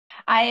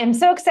I am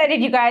so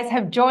excited you guys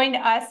have joined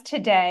us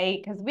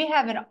today because we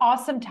have an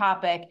awesome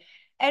topic.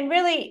 And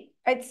really,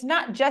 it's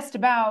not just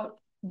about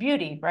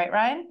beauty, right,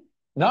 Ryan?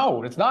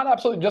 No, it's not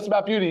absolutely just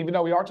about beauty, even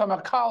though we are talking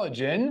about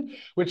collagen,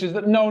 which is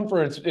known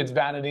for its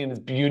vanity and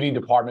its beauty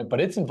department, but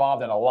it's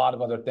involved in a lot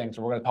of other things.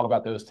 So we're going to talk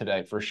about those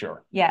today for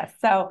sure. Yes.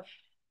 So,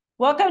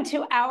 welcome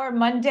to our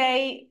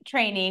Monday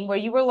training where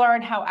you will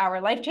learn how our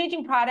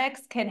life-changing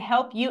products can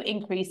help you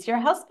increase your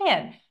health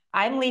span.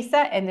 I'm Lisa,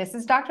 and this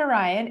is Dr.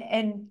 Ryan.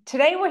 And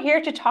today we're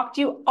here to talk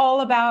to you all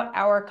about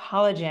our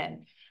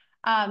collagen.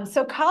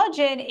 So,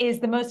 collagen is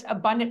the most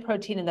abundant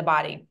protein in the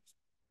body.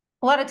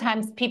 A lot of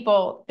times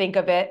people think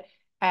of it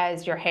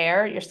as your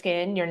hair, your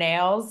skin, your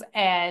nails,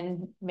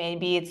 and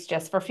maybe it's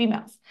just for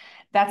females.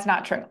 That's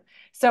not true.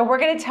 So we're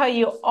going to tell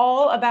you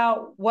all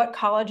about what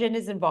collagen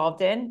is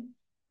involved in,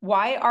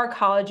 why our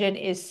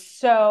collagen is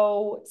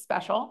so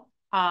special,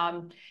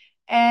 and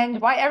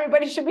why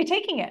everybody should be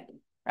taking it,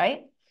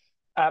 right?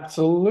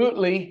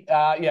 Absolutely.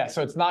 Yeah.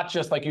 So it's not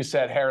just like you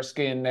said, hair,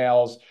 skin,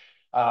 nails.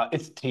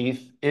 It's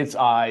teeth, it's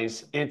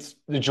eyes, it's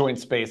the joint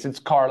space, it's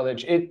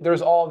cartilage.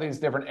 There's all these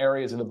different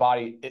areas of the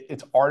body.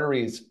 It's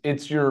arteries,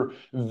 it's your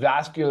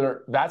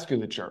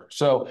vasculature.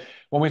 So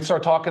when we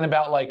start talking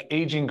about like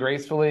aging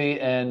gracefully,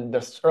 and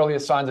the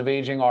earliest signs of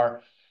aging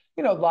are,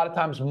 a lot of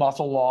times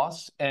muscle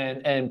loss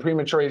and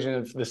premature aging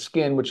of the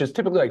skin, which is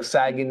typically like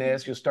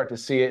sagginess. You'll start to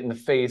see it in the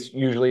face.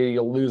 Usually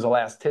you'll lose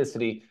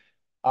elasticity.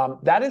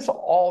 That is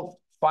all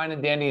fine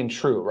and dandy and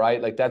true,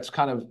 right? Like that's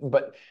kind of,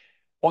 but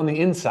on the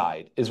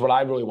inside is what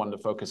I really wanted to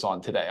focus on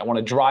today. I want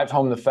to drive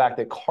home the fact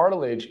that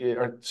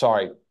collagen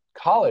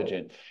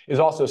is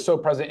also so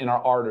present in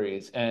our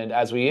arteries. And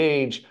as we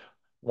age,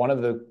 one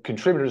of the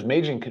contributors,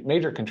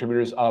 major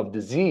contributors of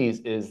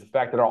disease is the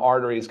fact that our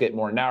arteries get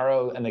more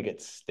narrow and they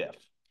get stiff.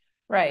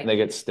 Right. They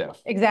get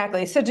stiff.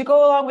 Exactly. So to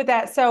go along with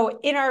that, so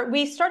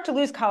we start to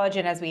lose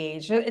collagen as we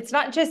age. It's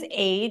not just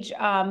age,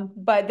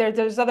 but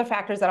there's other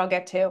factors that I'll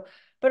get to.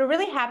 But it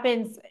really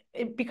happens,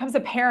 it becomes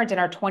apparent in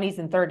our 20s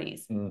and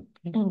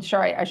 30s.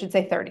 Sorry, I should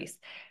say 30s.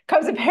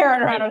 Comes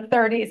apparent around our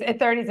 30s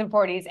and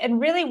 40s.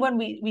 And really when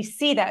we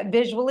see that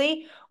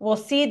visually, we'll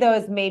see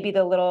those, maybe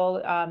the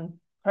little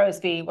crow's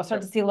feet. We'll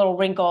start to see little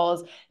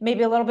wrinkles,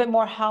 maybe a little bit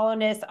more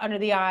hollowness under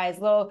the eyes,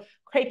 little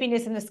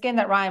crepiness in the skin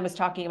that Ryan was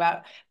talking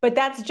about. But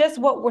that's just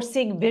what we're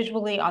seeing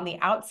visually on the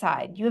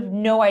outside. You have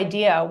no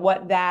idea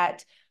what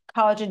that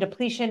collagen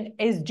depletion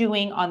is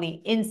doing on the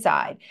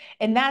inside.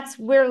 And that's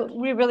where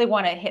we really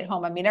want to hit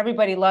home. I mean,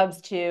 everybody loves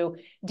to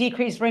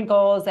decrease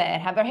wrinkles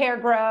and have their hair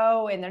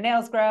grow and their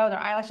nails grow and their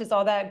eyelashes,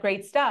 all that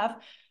great stuff.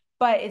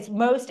 But it's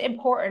most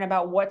important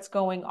about what's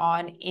going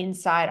on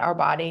inside our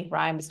body.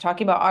 Ryan was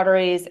talking about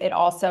arteries. It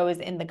also is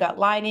in the gut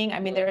lining.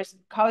 I mean, there's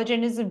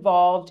collagen is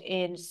involved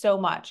in so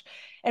much.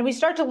 And we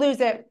start to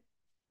lose it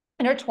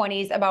in our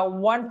 20s, about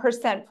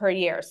 1% per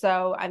year.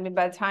 So, I mean,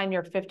 by the time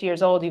you're 50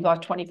 years old, you've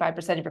lost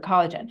 25% of your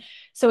collagen.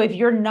 So if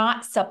you're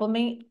not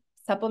supplementing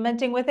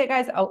with it,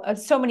 guys,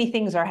 so many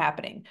things are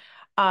happening.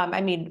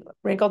 I mean,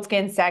 wrinkled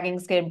skin, sagging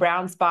skin,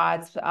 brown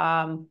spots,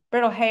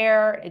 brittle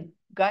hair,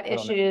 gut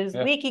issues,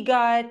 leaky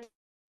gut.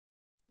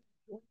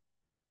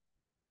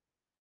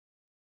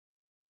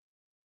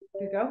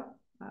 There you go.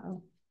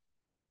 Uh-oh.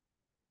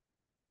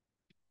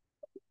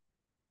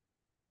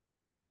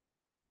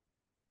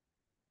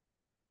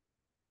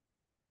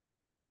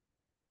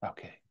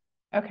 Okay.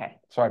 Okay.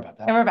 Sorry about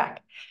that. And we're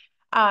back.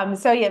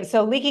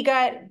 So leaky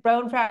gut,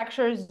 bone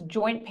fractures,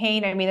 joint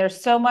pain. I mean,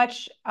 there's so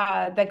much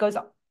that goes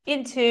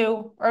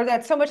into, or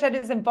that's so much that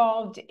is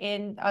involved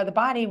in the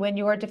body when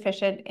you are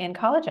deficient in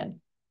collagen.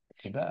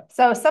 You bet.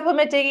 So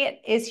supplementing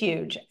it is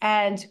huge.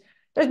 And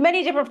there's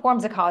many different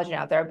forms of collagen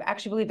out there. I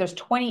actually believe there's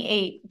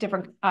 28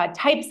 different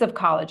types of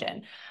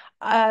collagen.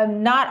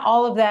 Not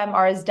all of them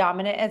are as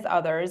dominant as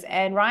others.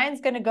 And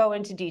Ryan's going to go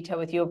into detail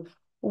with you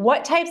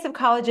what types of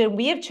collagen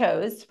we have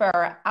chose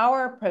for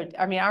our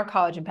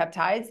collagen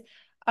peptides,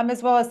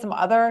 as well as some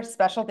other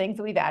special things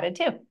that we've added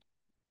too.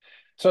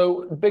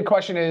 So the big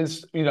question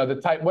is,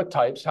 what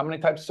types? How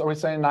many types are we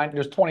saying? Nine?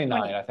 There's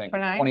 29, I think.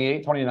 29.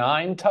 28,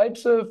 29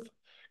 types of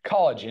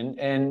collagen.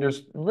 And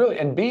there's really,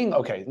 and being,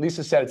 okay,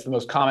 Lisa said it's the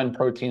most common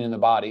protein in the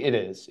body. It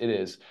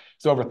is.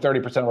 So over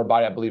 30% of our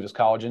body, I believe, is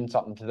collagen,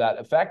 something to that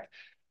effect.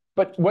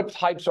 But what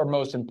types are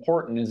most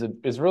important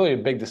is really a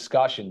big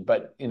discussion.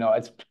 But,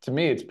 to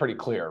me, it's pretty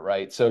clear,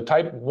 right? So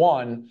type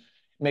 1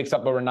 makes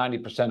up over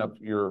 90% of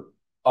your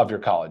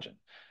collagen.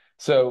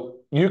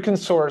 So you can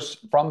source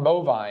from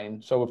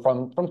bovine, so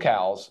from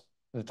cows,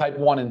 the type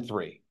 1 and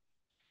 3.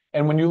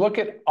 And when you look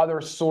at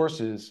other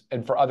sources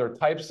and for other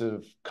types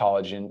of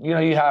collagen,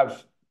 you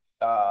have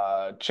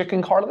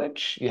chicken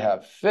cartilage, you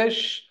have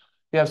fish,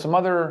 you have some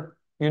other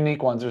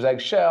unique ones. There's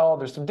eggshell,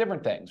 there's some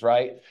different things,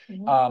 right?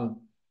 Mm-hmm.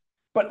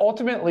 But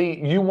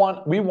ultimately, we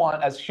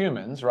want as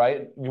humans,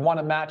 right? You want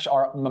to match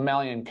our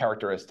mammalian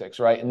characteristics,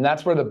 right? And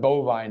that's where the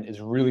bovine is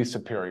really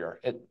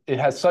superior. It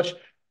has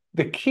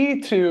the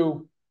key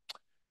to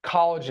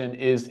collagen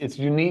is its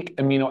unique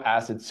amino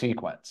acid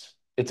sequence.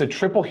 It's a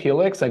triple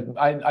helix. Like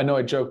I know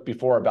I joked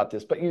before about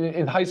this, but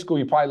in high school,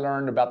 you probably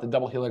learned about the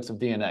double helix of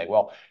DNA.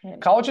 Well,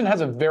 collagen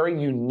has a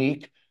very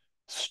unique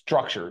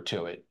structure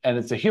to it, and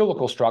it's a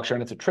helical structure,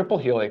 and it's a triple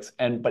helix,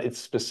 but it's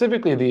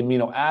specifically the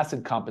amino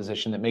acid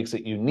composition that makes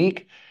it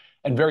unique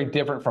and very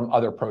different from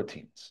other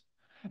proteins.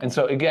 Okay. And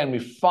so again, we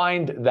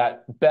find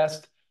that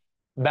best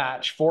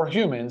match for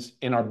humans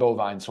in our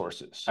bovine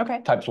sources,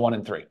 types 1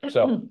 and 3.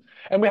 So,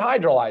 and we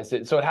hydrolyzed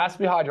it. So it has to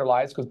be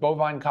hydrolyzed because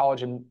bovine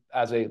collagen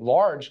as a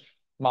large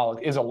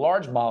molecule is a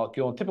large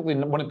molecule and typically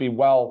wouldn't be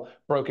well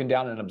broken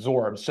down and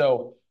absorbed.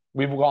 So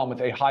we've gone with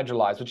a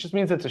hydrolyzed, which just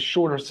means it's a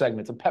shorter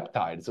segment. It's a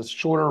peptide. It's a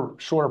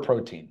shorter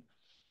protein.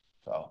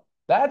 So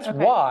that's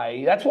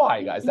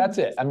why, guys. That's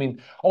it. I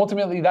mean,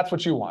 ultimately, that's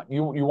what you want.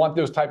 You want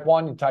those type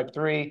 1, type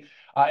 3.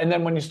 And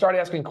then when you start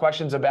asking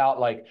questions about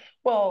like,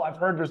 well, I've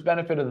heard there's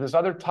benefit of this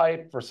other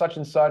type for such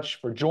and such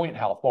for joint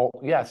health. Well,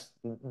 yes,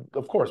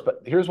 of course.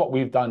 But here's what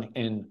we've done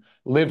in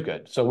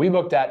LiveGood. So we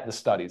looked at the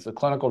studies, the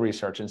clinical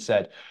research, and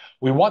said,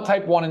 we want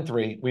type 1 and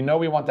 3. We know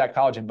we want that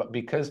collagen, but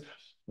because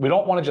we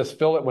don't want to just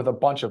fill it with a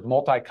bunch of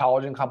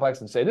multi-collagen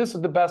complex and say, this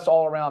is the best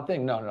all-around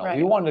thing. No. Right.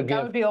 We wanted to give...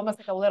 That would be almost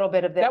like a little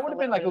bit of this. That would have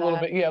been like a little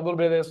bit, a little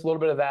bit of this, a little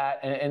bit of that.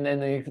 And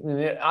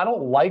then I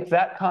don't like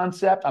that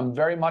concept. I'm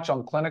very much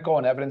on clinical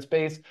and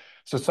evidence-based.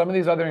 So some of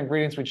these other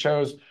ingredients we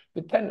chose,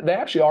 they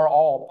actually are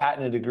all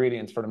patented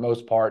ingredients for the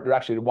most part. They're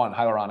actually one,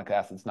 hyaluronic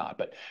acid's not.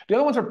 But the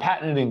other ones are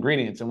patented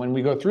ingredients. And when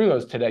we go through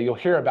those today, you'll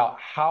hear about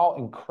how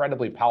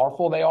incredibly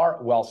powerful they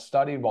are,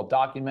 well-studied,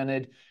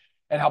 well-documented,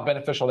 and how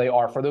beneficial they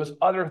are for those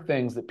other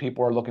things that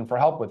people are looking for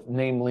help with,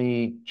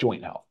 namely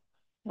joint health.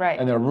 Right.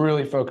 And they're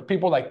really focused.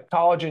 People like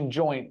collagen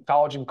joint,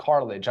 collagen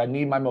cartilage. I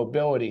need my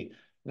mobility.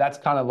 That's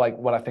kind of like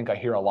what I think I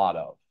hear a lot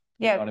of.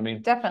 Yeah, you know what I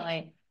mean?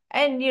 Definitely.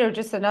 And,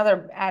 just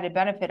another added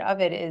benefit of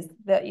it is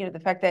that, the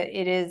fact that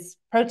it is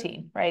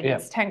protein, right? Yeah.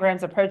 It's 10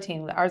 grams of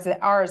protein.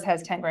 Ours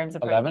has 10 grams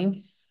of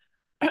protein.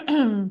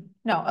 11?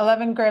 No,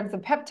 11 grams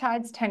of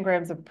peptides, 10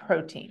 grams of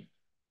protein.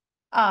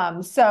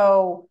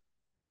 So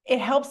it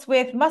helps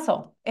with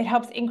muscle. It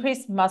helps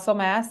increase muscle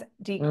mass,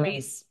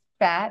 decrease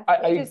fat,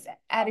 just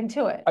adding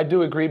to it. I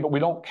do agree, but we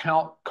don't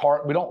count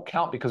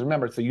because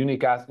remember, it's a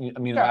unique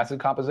amino acid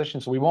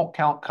composition, so we won't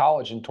count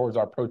collagen towards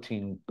our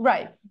protein.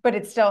 Right, but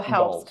it still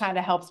helps, kind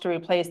of helps to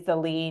replace the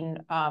lean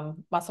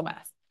muscle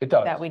mass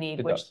that we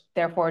need, which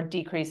therefore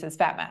decreases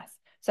fat mass.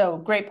 So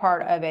great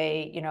part of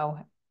a,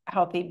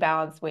 healthy,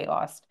 balanced weight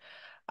loss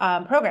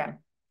program.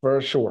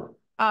 For sure.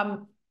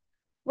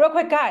 Real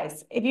quick,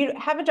 guys, if you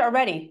haven't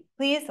already,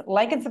 please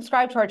like and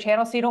subscribe to our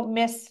channel so you don't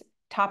miss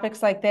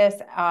topics like this,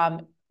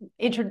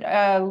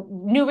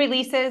 new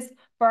releases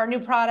for our new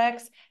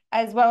products,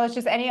 as well as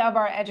just any of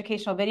our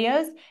educational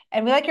videos.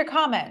 And we like your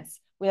comments.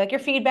 We like your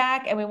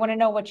feedback, and we want to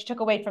know what you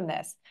took away from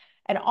this.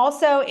 And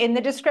also in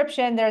the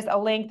description, there's a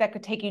link that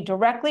could take you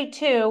directly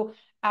to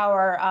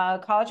our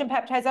collagen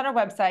peptides on our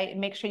website. And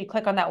make sure you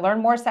click on that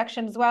Learn More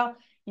section as well.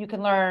 You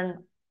can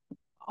learn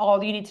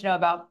all you need to know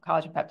about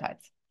collagen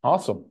peptides.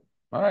 Awesome.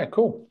 All right,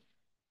 cool.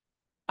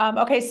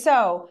 Okay,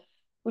 so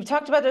we've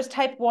talked about there's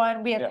type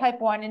 1. We have type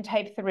 1 and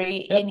type 3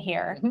 in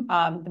here.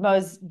 The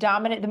most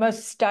dominant, the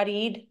most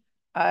studied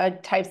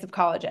types of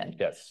collagen.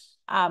 Yes.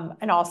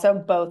 And also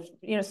both,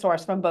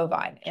 sourced from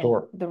bovine.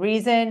 Sure. And the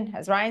reason,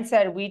 as Ryan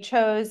said, we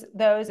chose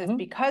those is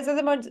because of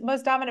the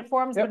most dominant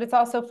forms, but it's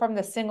also from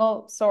the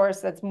single source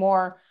that's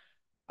more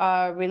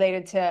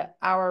related to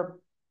our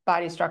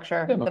body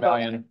structure. Yeah,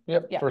 mammalian.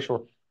 Yep, for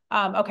sure.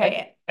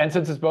 Okay. And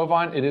since it's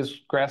bovine, it is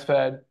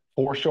grass-fed.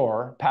 For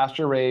sure,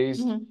 pasture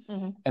raised,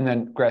 and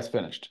then grass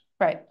finished,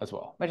 right? As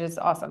well, which is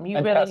awesome. You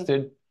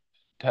really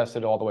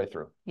tested all the way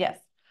through. Yes,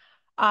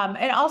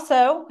 and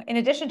also in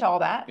addition to all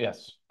that,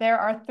 there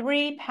are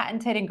 3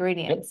 patented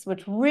ingredients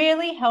which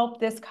really help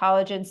this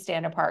collagen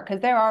stand apart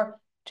because there are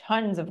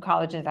tons of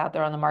collagens out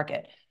there on the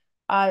market.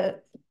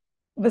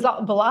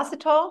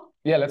 Velocitol.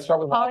 Yeah, let's start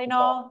with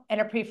polynol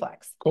and a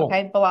preflex. Cool.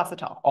 Okay,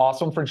 velocitol.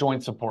 Awesome for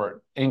joint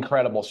support.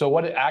 Incredible. So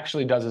what it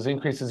actually does is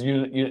increases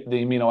the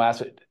amino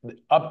acid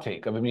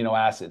uptake of amino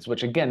acids,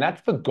 which again,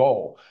 that's the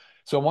goal.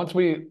 So once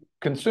we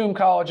consume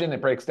collagen,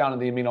 it breaks down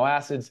into the amino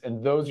acids,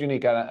 and those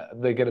unique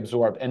they get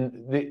absorbed.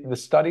 And the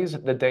studies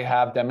that they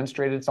have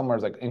demonstrated somewhere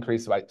is like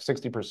increased by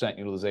 60%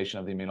 utilization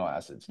of the amino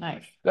acids.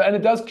 Nice. And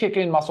it does kick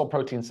in muscle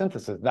protein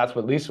synthesis. That's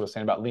what Lisa was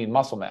saying about lean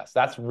muscle mass.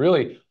 That's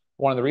really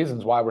one of the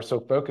reasons why we're so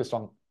focused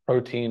on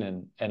protein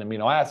and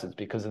amino acids,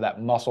 because of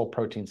that muscle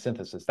protein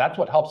synthesis. That's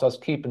what helps us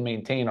keep and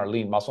maintain our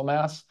lean muscle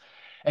mass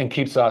and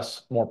keeps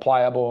us more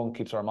pliable and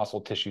keeps our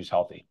muscle tissues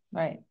healthy.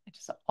 Right.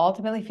 Just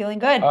ultimately feeling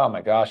good. Oh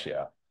my gosh,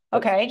 yeah.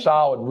 Okay. It's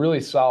solid,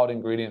 really solid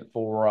ingredient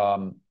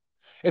for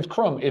it's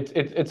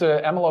it's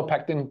a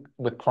amylopectin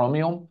with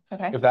chromium,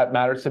 if that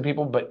matters to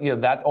people. But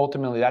that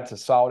ultimately that's a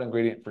solid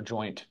ingredient for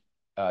joint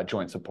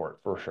support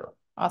for sure.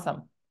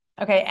 Awesome.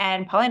 Okay,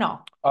 and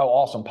polynol. Oh,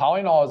 awesome.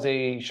 Polynol is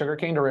a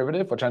sugarcane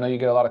derivative, which I know you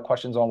get a lot of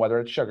questions on whether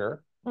it's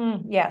sugar.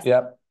 Yes.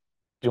 Yep.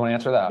 Do you want to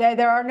answer that?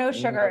 There are no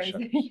sugars.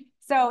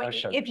 So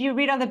if you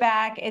read on the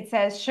back, it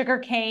says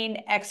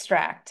sugarcane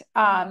extract,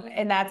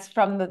 and that's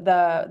from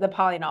the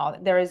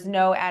polynol. There is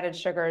no added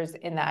sugars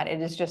in that.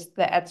 It is just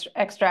the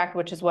extract,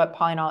 which is what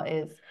polynol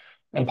is.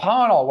 And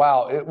polynol,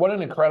 wow, what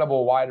an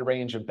incredible wide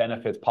range of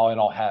benefits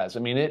polynol has.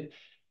 I mean,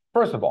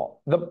 first of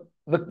all, the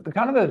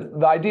kind of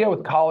the idea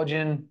with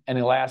collagen and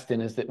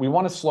elastin is that we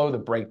want to slow the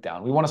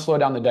breakdown. We want to slow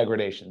down the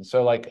degradation.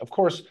 So like, of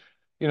course,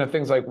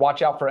 things like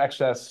watch out for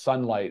excess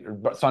sunlight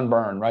or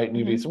sunburn, right?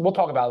 UV. So we'll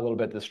talk about a little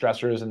bit the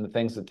stressors and the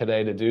things that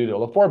today to do to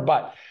look for,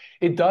 but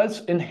it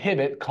does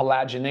inhibit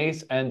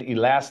collagenase and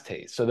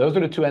elastase. So those are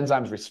the two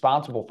enzymes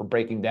responsible for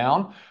breaking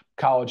down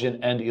collagen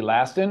and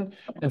elastin.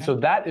 And so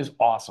that is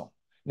awesome.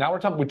 Now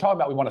we talk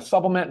about we want to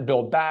supplement,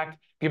 build back,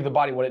 give the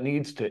body what it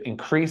needs to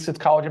increase its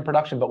collagen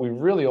production, but we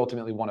really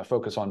ultimately want to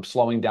focus on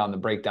slowing down the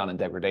breakdown and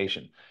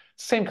degradation.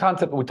 Same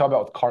concept that we talk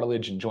about with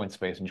cartilage and joint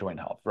space and joint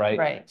health, right?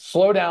 Right.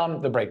 Slow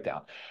down the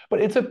breakdown. But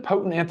it's a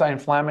potent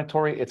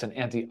anti-inflammatory, it's an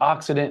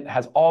antioxidant,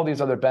 has all these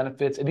other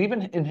benefits. It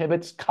even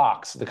inhibits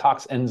COX, the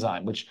COX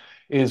enzyme, which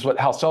is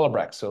how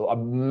Celebrex, so a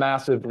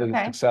massively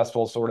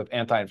successful sort of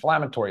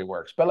anti-inflammatory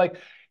works. But like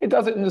it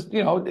does it in this,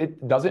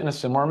 it does it in a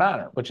similar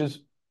manner, which is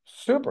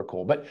super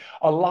cool, but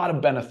a lot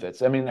of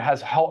benefits. I mean, it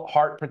has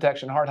heart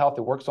protection, heart health.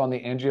 It works on the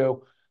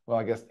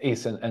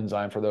ACE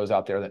enzyme for those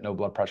out there that know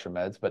blood pressure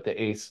meds, but the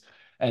ACE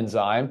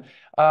enzyme.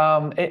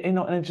 And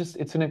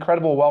it's an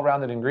incredible,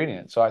 well-rounded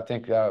ingredient. So I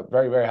think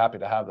very, very happy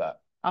to have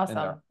that.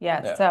 Awesome.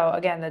 Yes. Yeah. So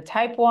again, the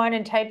type 1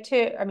 and type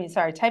 2,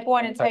 type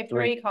 1 and type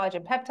 3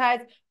 collagen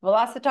peptides,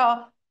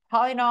 velocitol,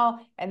 polynol,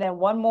 and then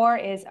one more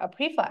is a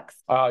preflex.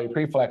 Your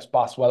preflex,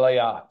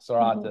 Boswellia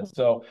serratus.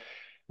 So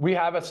we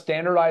have a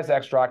standardized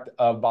extract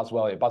of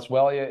Boswellia.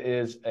 Boswellia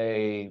is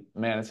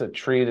it's a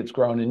tree that's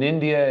grown in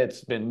India.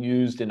 It's been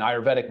used in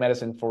Ayurvedic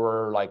medicine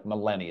for like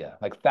millennia,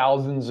 like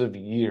thousands of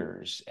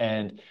years,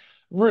 and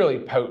really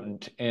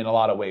potent in a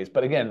lot of ways.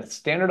 But again, it's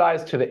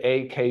standardized to the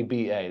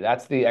AKBA.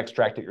 That's the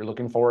extract that you're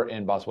looking for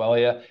in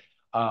Boswellia.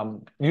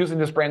 Using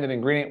this branded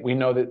ingredient, we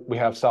know that we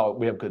have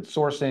good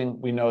sourcing.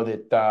 We know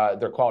that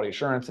their quality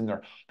assurance and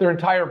their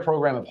entire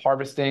program of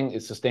harvesting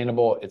is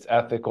sustainable. It's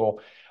ethical.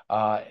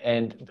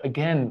 And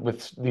again,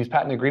 with these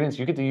patent ingredients,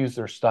 you get to use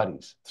their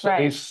studies. So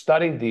they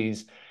studied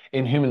these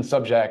in human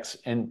subjects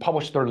and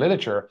published their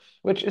literature,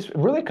 which is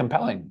really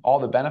compelling, all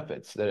the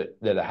benefits that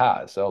it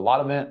has. So a lot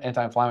of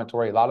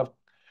anti-inflammatory, a lot of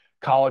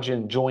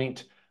collagen,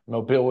 joint,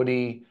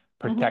 mobility,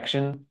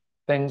 protection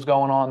things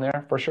going on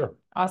there for sure.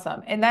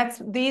 Awesome. And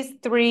these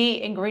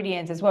three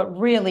ingredients is what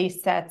really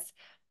sets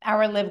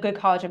our LiveGood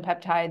Collagen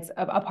Peptides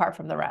apart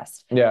from the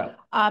rest. Yeah.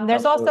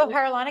 There's also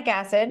hyaluronic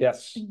acid.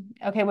 Yes.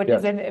 Okay, which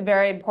is a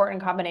very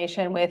important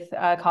combination with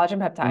collagen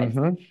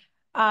peptides.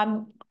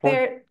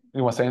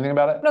 You want to say anything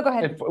about it? No, go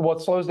ahead.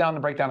 It slows down the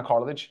breakdown of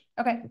cartilage.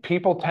 Okay.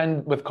 People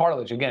tend, with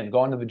cartilage, again,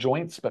 going to the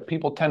joints, but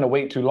people tend to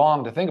wait too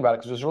long to think about it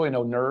because there's really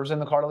no nerves in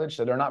the cartilage,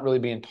 so they're not really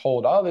being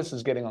told, oh, this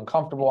is getting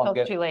uncomfortable.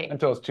 Until it's too late.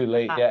 Until it's too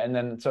late, yeah. And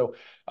then, so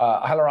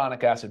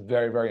hyaluronic acid,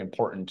 very, very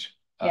important.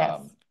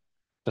 Yes.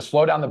 To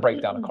slow down the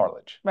breakdown of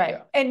cartilage. Right.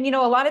 Yeah. And,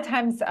 a lot of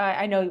times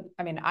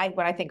when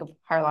I think of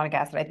hyaluronic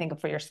acid, I think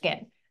of for your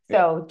skin.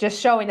 So just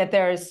showing that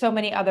there's so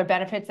many other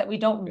benefits that we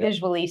don't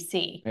visually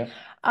see.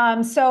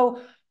 Yeah.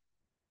 So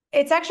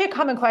it's actually a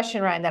common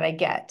question, Ryan, that I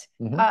get.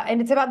 And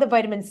it's about the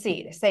vitamin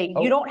C. They say,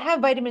 you don't have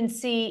vitamin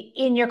C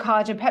in your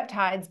collagen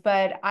peptides,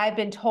 but I've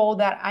been told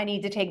that I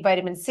need to take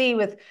vitamin C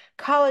with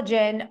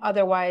collagen.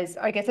 Otherwise,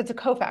 I guess it's a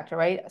cofactor,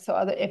 right?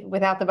 So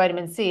without the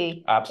vitamin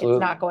C, it's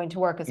not going to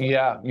work as well.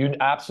 Yeah, you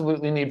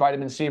absolutely need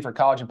vitamin C for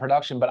collagen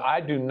production, but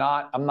I'm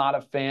not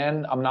a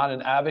fan. I'm not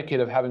an advocate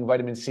of having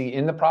vitamin C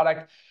in the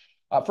product.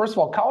 First of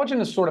all, collagen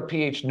is sort of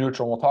pH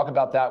neutral. We'll talk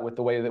about that with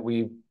the way that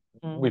we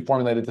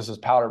formulated this as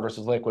powder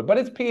versus liquid, but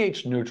it's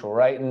pH neutral,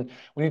 right? And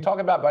when you talk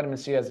about vitamin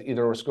C as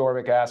either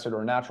ascorbic acid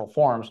or natural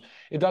forms,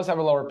 it does have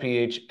a lower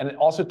pH, and it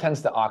also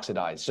tends to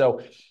oxidize.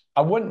 So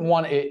I wouldn't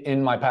want it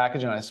in my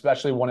package, and I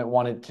especially wouldn't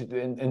want it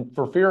to, and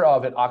for fear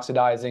of it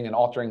oxidizing and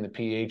altering the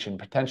pH and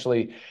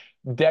potentially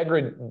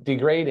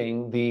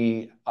degrading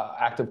the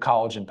active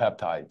collagen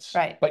peptides.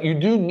 Right. But you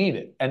do need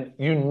it, and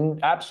you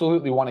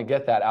absolutely want to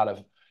get that out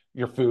of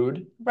your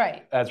food,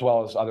 right, as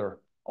well as other.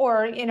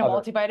 Or in a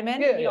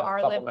multivitamin, our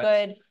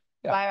LiveGood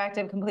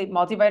Bioactive Complete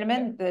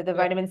Multivitamin, the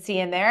vitamin C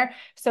in there.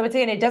 So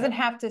it doesn't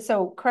have to,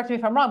 so correct me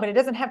if I'm wrong, but it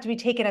doesn't have to be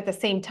taken at the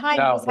same time.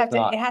 No,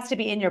 it has to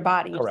be in your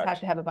body. You just have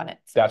to have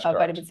abundance of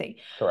vitamin C.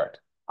 Correct.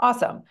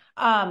 Awesome.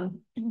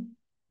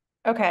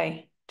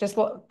 Okay,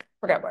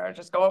 forget where I was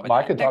just going with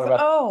I could talk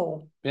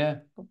about. Yeah.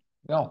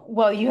 No.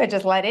 Well, you had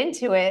just led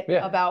into it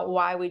about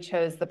why we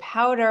chose the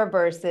powder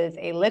versus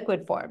a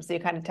liquid form. So you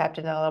kind of tapped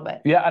into that a little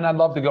bit. Yeah, and I'd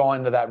love to go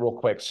into that real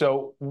quick.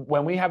 So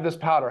when we have this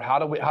powder, how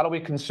do we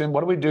consume?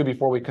 What do we do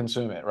before we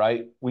consume it?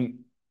 Right? We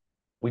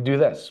do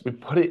this. We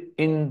put it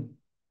in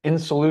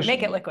solution.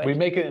 Make it liquid. We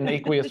make it an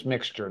aqueous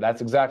mixture.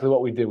 That's exactly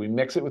what we do. We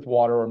mix it with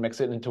water or mix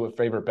it into a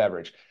favorite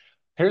beverage.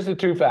 Here's the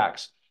two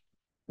facts.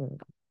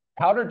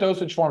 Powder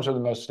dosage forms are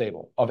the most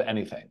stable of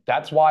anything.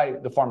 That's why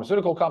the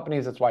pharmaceutical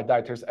companies, that's why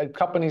dietary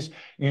companies,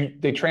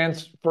 they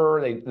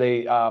transfer,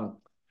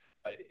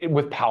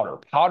 with powder.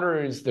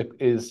 Powder is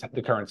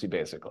the currency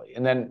basically.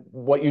 And then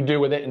what you do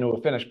with it into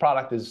a finished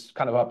product is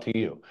kind of up to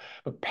you.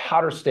 But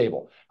powder's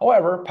stable.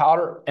 However,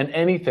 powder and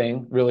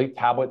anything really,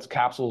 tablets,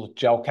 capsules,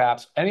 gel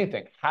caps,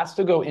 anything has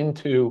to go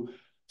into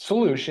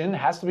solution,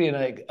 has to be in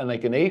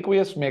like an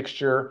aqueous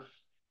mixture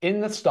in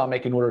the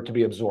stomach in order to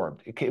be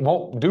absorbed. It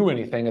won't do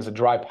anything as a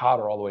dry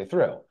powder all the way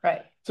through.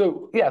 Right.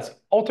 So yes,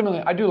 ultimately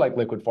I do like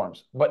liquid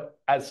forms, but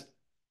as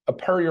a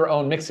per your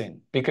own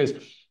mixing, because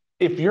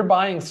if you're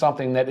buying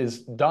something that is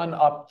done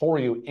up for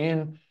you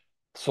in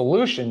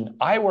solution,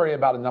 I worry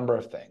about a number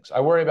of things.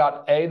 I worry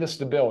about the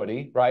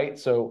stability, right?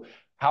 So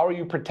how are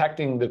you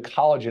protecting the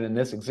collagen in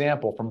this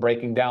example from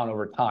breaking down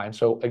over time?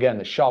 So again,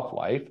 the shelf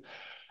life.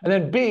 And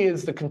then B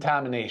is the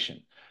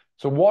contamination.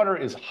 So water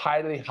is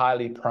highly,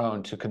 highly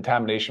prone to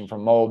contamination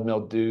from mold,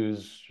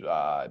 mildews,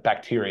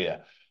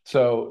 bacteria.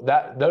 So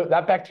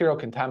that bacterial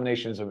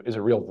contamination is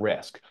a real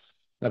risk.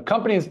 Now,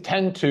 companies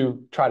tend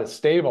to try to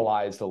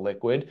stabilize the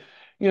liquid,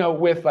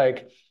 with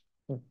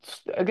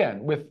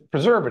with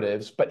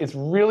preservatives, but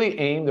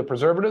the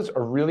preservatives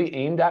are really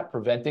aimed at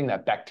preventing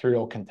that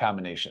bacterial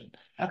contamination.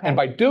 Okay. And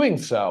by doing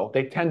so,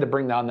 they tend to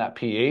bring down that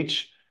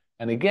pH.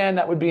 And again,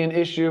 that would be an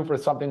issue for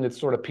something that's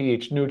sort of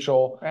pH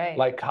neutral, right,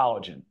 like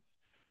collagen.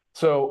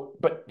 So,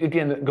 but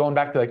again, going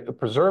back to like the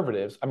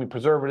preservatives,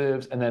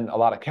 and then a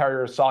lot of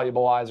carriers,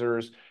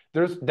 solubilizers,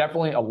 there's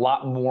definitely a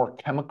lot more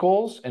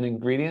chemicals and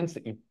ingredients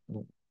that you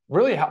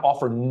really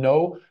offer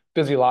no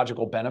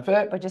physiological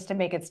benefit. But just to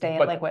make it stay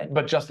in liquid.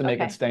 But just to make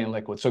it stay in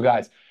liquid. So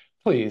guys,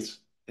 please,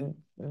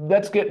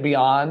 let's get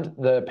beyond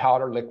the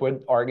powder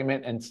liquid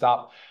argument and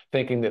stop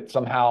thinking that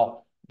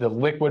somehow the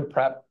liquid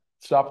prep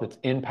stuff that's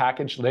in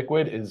packaged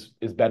liquid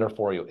is better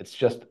for you. It's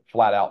just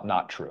flat out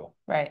not true.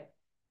 Right.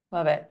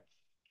 Love it.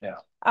 Yeah.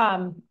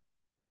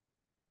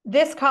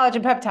 This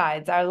collagen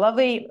peptides, our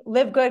lovely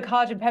LiveGood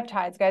Collagen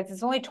Peptides, guys,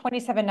 it's only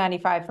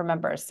 $27.95 for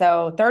members.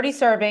 So 30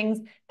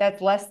 servings,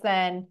 that's less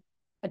than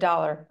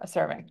 $1 a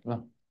serving.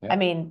 Oh, yeah. I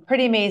mean,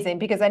 pretty amazing,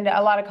 because I know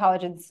a lot of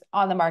collagens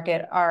on the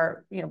market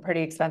are,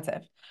 pretty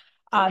expensive.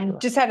 Sure.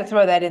 Just had to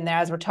throw that in there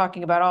as we're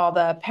talking about all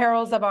the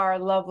perils of our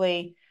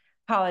lovely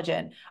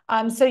collagen.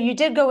 So you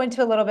did go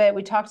into a little bit,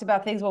 we talked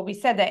about things, well, we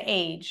said that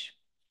age,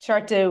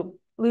 start to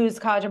lose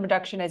collagen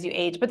production as you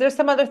age, but there's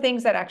some other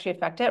things that actually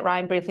affect it.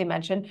 Ryan briefly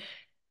mentioned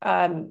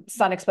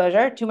sun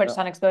exposure, too much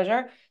sun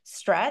exposure,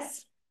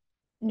 stress,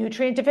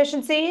 nutrient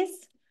deficiencies,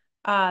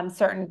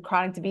 certain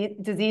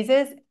chronic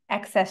diseases,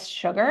 excess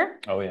sugar.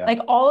 Oh, yeah. Like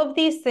all of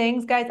these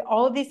things, guys,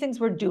 all of these things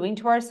we're doing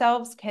to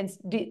ourselves can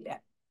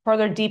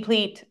further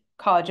deplete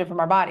collagen from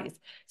our bodies.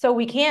 So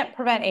we can't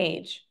prevent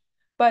age,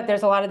 but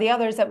there's a lot of the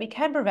others that we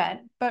can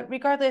prevent. But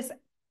regardless,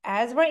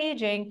 as we're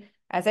aging,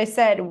 as I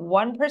said,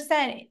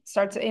 1%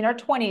 starts in our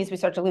 20s, we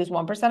start to lose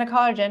 1% of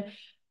collagen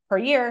per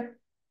year.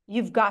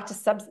 You've got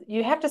to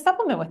you have to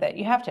supplement with it.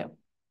 You have to.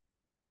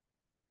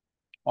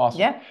 Awesome.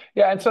 Yeah.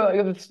 Yeah. And so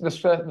the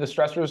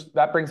stressors,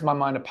 that brings my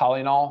mind to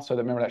polyol. So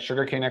remember that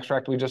sugarcane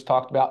extract we just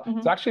talked about?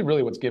 It's actually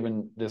really what's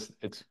given this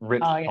its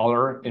rich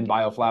color in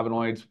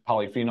bioflavonoids,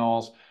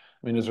 polyphenols.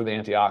 I mean, those are the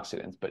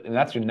antioxidants, and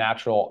that's your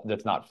natural,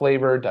 that's not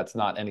flavored, that's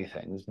not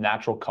anything. It's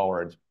natural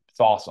color. It's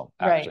awesome,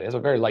 actually. Right. It has a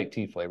very light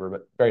tea flavor,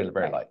 but very,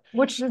 very light.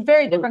 Which is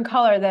very different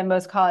color than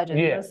most collagens.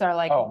 Yeah. Those are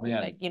like,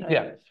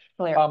 yeah.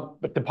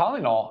 But the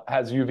polyol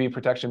has UV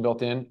protection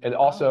built in. It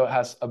also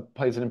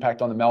plays an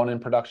impact on the melanin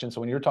production.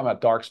 So when you're talking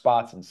about dark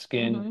spots and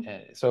skin,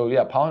 so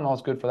yeah, polyol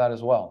is good for that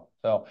as well.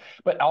 So,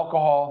 but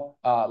alcohol,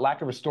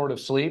 lack of restorative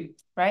sleep.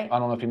 Right. I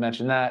don't know if you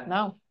mentioned that.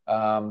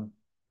 No.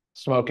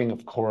 Smoking,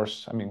 of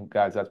course. I mean,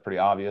 guys, that's pretty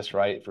obvious,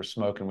 right? For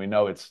smoking, we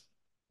know it's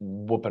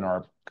whooping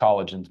our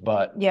collagen's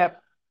butt. Yep.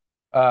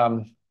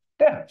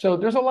 Yeah, so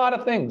there's a lot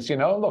of things,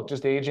 look,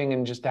 just aging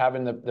and just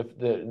having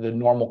the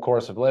normal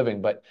course of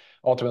living, but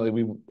ultimately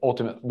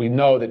we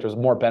know that there's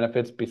more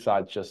benefits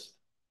besides just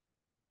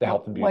the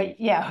health and beauty.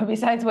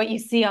 Besides what you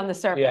see on the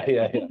surface.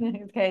 Yeah.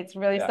 Okay, it's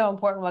really so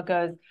important what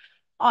goes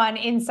on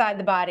inside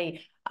the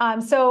body.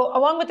 So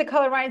along with the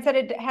color, Ryan said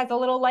it has a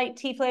little light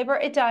tea flavor.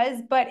 It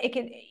does, but it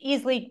can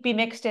easily be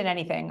mixed in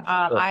anything. Sure.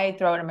 I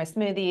throw it in my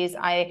smoothies.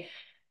 I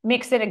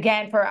mix it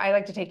again I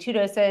like to take 2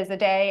 doses a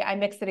day. I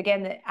mix it again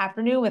in the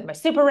afternoon with my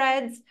super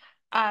reds.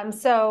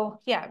 So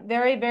yeah,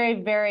 very,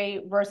 very,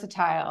 very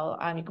versatile.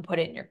 You can put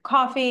it in your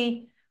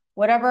coffee,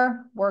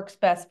 whatever works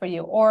best for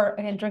you, or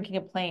again, drinking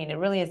it plain. It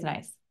really is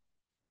nice.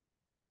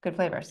 Good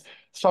flavors.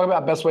 Let's talk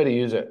about best way to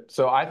use it.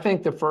 So I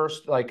think the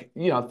first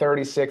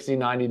 30, 60,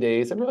 90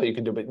 days, and really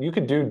you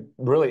could do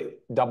really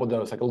double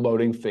dose, like a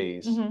loading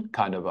phase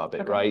kind of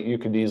it, right? You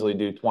could easily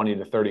do 20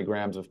 to 30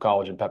 grams of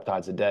collagen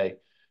peptides a day.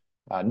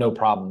 No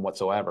problem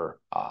whatsoever.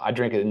 I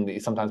drink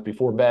it sometimes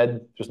before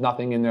bed. There's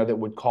nothing in there that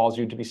would cause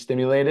you to be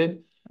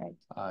stimulated.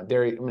 Right.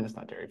 Dairy, I mean, it's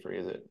not dairy free,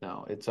 is it?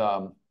 No, it's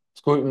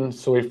gluten,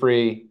 soy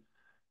free,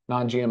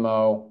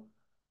 non-GMO,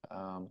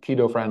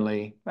 keto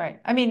friendly. Right.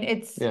 I mean,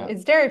 it's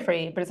dairy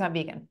free, but it's not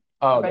vegan.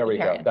 Oh, there we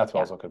go. That's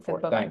what I was looking for.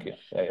 Thank you.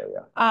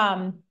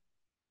 Yeah.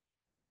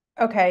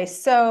 Okay,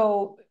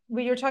 so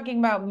we were talking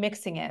about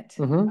mixing it.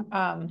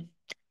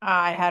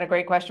 I had a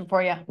great question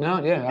for you.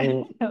 No, yeah, I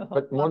mean,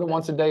 but more than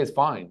once a day is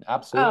fine. Oh,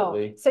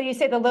 Absolutely. so you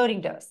say the loading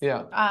dose.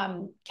 Yeah.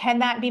 Can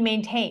that be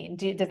maintained?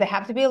 Does it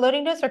have to be a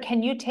loading dose, or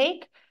can you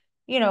take,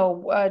 2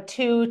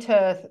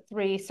 to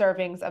 3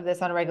 servings of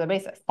this on a regular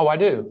basis? Oh, I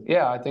do.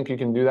 Yeah, I think you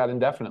can do that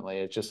indefinitely.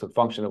 It's just a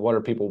function of what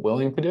are people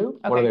willing to do?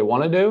 What do Okay. they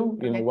want to do?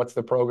 Okay. What's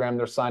the program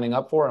they're signing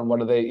up for, and what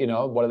do they,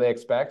 what do they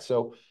expect?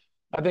 So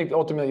I think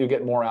ultimately you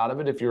get more out of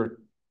it if you're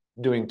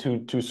doing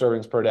two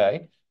servings per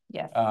day.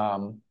 Yes.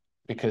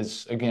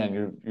 Because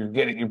again,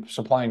 you're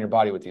supplying your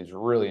body with these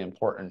really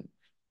important,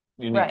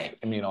 unique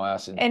amino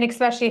acids. And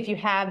especially if you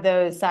have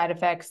those side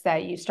effects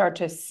that you start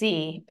to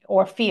see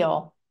or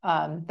feel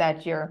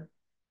that you're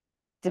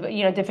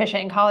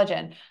deficient in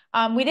collagen.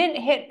 We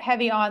didn't hit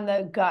heavy on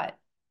the gut.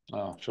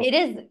 Oh, sure. It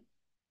is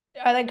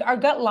like our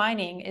gut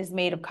lining is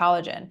made of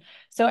collagen.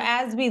 So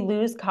as we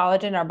lose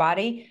collagen in our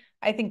body,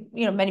 I think,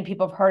 many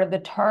people have heard of the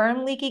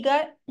term leaky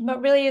gut,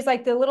 but really is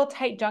like the little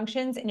tight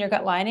junctions in your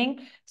gut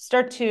lining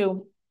start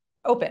to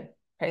open.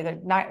 Okay, they're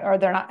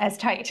not as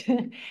tight.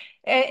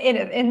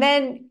 And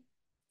then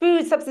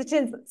food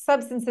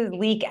substances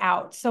leak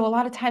out. So a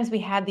lot of times we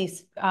have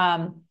these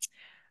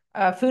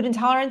food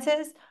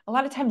intolerances. A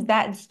lot of times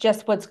that's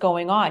just what's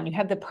going on. You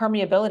have the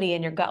permeability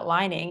in your gut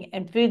lining,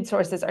 and food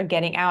sources are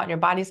getting out, and your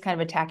body's kind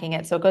of attacking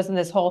it. So it goes in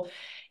this whole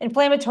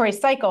inflammatory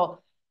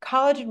cycle.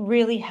 Collagen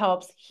really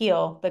helps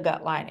heal the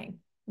gut lining.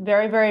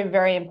 Very, very,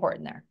 very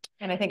important there.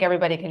 And I think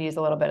everybody can use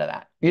a little bit of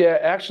that. Yeah,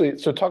 actually,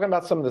 so talking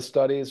about some of the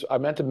studies, I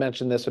meant to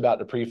mention this about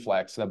the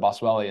Preflex, the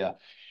Boswellia.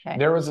 Okay.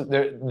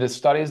 The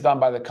studies done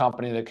by the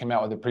company that came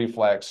out with the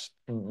Preflex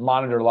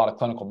monitored a lot of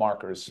clinical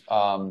markers.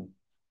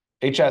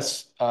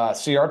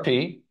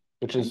 HSCRP,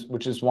 which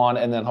is one,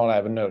 and then hold on, I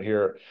have a note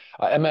here,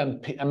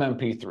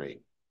 MMP3.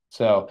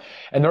 So,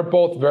 and they're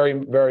both very,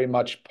 very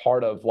much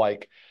part of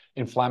like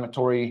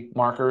inflammatory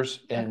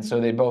markers, and so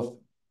they both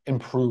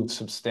improved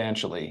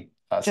substantially.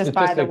 Just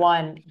by the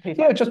one preflex.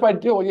 Yeah,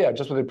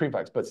 just with the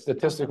preflex, but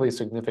statistically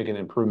significant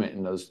improvement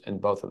in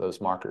both of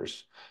those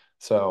markers.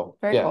 So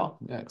very cool.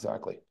 Yeah,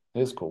 exactly.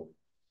 It is cool.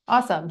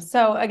 Awesome.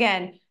 So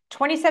again,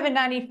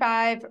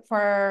 $27.95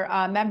 for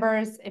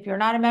members. If you're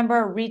not a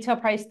member, retail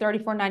price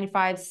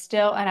 $34.95,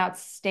 still an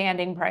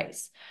outstanding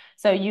price.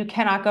 So you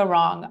cannot go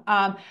wrong.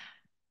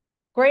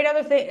 Great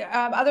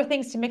other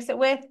things to mix it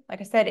with.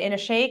 Like I said, in a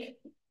shake,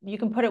 you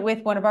can put it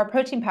with one of our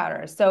protein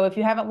powders. So if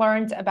you haven't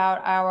learned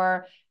about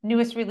our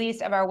newest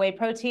release of our whey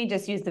protein,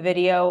 just use the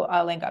video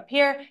link up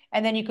here,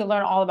 and then you can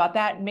learn all about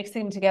that.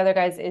 Mixing them together,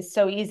 guys, is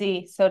so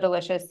easy, so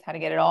delicious. How to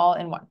get it all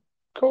in one.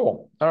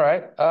 Cool. All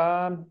right.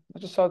 I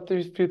just saw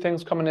these few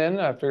things coming in.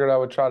 I figured I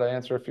would try to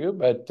answer a few,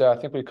 but I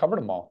think we covered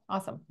them all.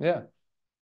 Awesome. Yeah.